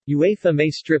UEFA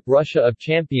may strip Russia of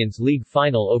Champions League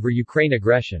final over Ukraine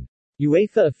aggression.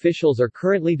 UEFA officials are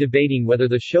currently debating whether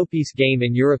the showpiece game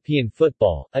in European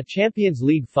football, a Champions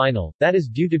League final, that is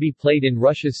due to be played in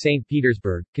Russia's St.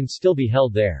 Petersburg, can still be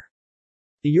held there.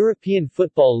 The European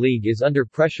Football League is under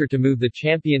pressure to move the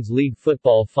Champions League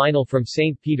football final from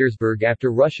St. Petersburg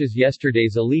after Russia's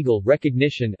yesterday's illegal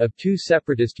recognition of two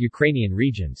separatist Ukrainian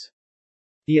regions.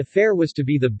 The affair was to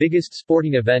be the biggest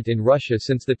sporting event in Russia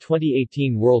since the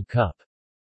 2018 World Cup.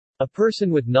 A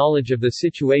person with knowledge of the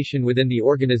situation within the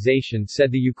organization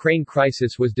said the Ukraine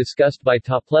crisis was discussed by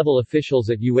top-level officials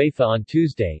at UEFA on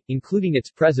Tuesday, including its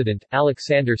president,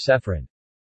 Alexander Ceferin.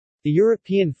 The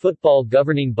European football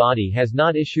governing body has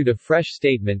not issued a fresh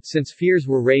statement since fears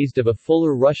were raised of a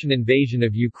fuller Russian invasion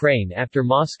of Ukraine after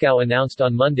Moscow announced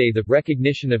on Monday the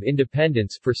recognition of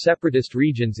independence for separatist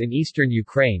regions in eastern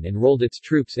Ukraine and rolled its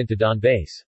troops into Donbass.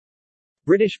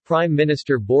 British Prime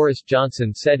Minister Boris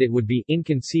Johnson said it would be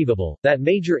inconceivable that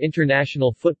major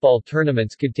international football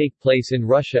tournaments could take place in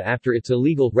Russia after its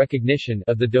illegal recognition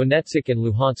of the Donetsk and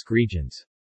Luhansk regions.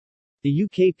 The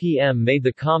UKPM made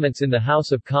the comments in the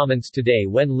House of Commons today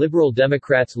when Liberal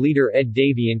Democrats leader Ed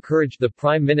Davey encouraged the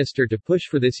Prime Minister to push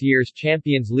for this year's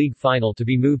Champions League final to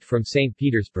be moved from St.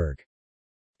 Petersburg.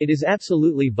 It is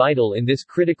absolutely vital in this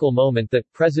critical moment that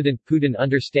President Putin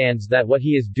understands that what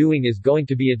he is doing is going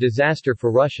to be a disaster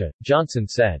for Russia, Johnson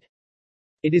said.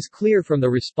 It is clear from the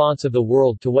response of the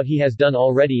world to what he has done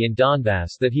already in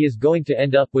Donbass that he is going to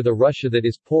end up with a Russia that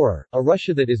is poorer, a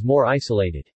Russia that is more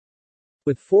isolated.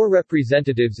 With 4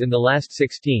 representatives in the last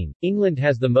 16, England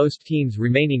has the most teams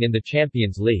remaining in the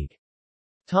Champions League.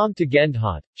 Tom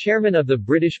Tugendhat, chairman of the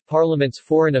British Parliament's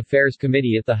Foreign Affairs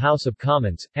Committee at the House of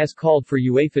Commons, has called for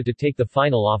UEFA to take the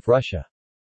final off Russia.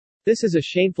 This is a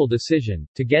shameful decision,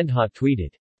 Tugendhat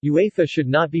tweeted. UEFA should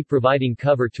not be providing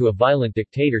cover to a violent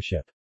dictatorship.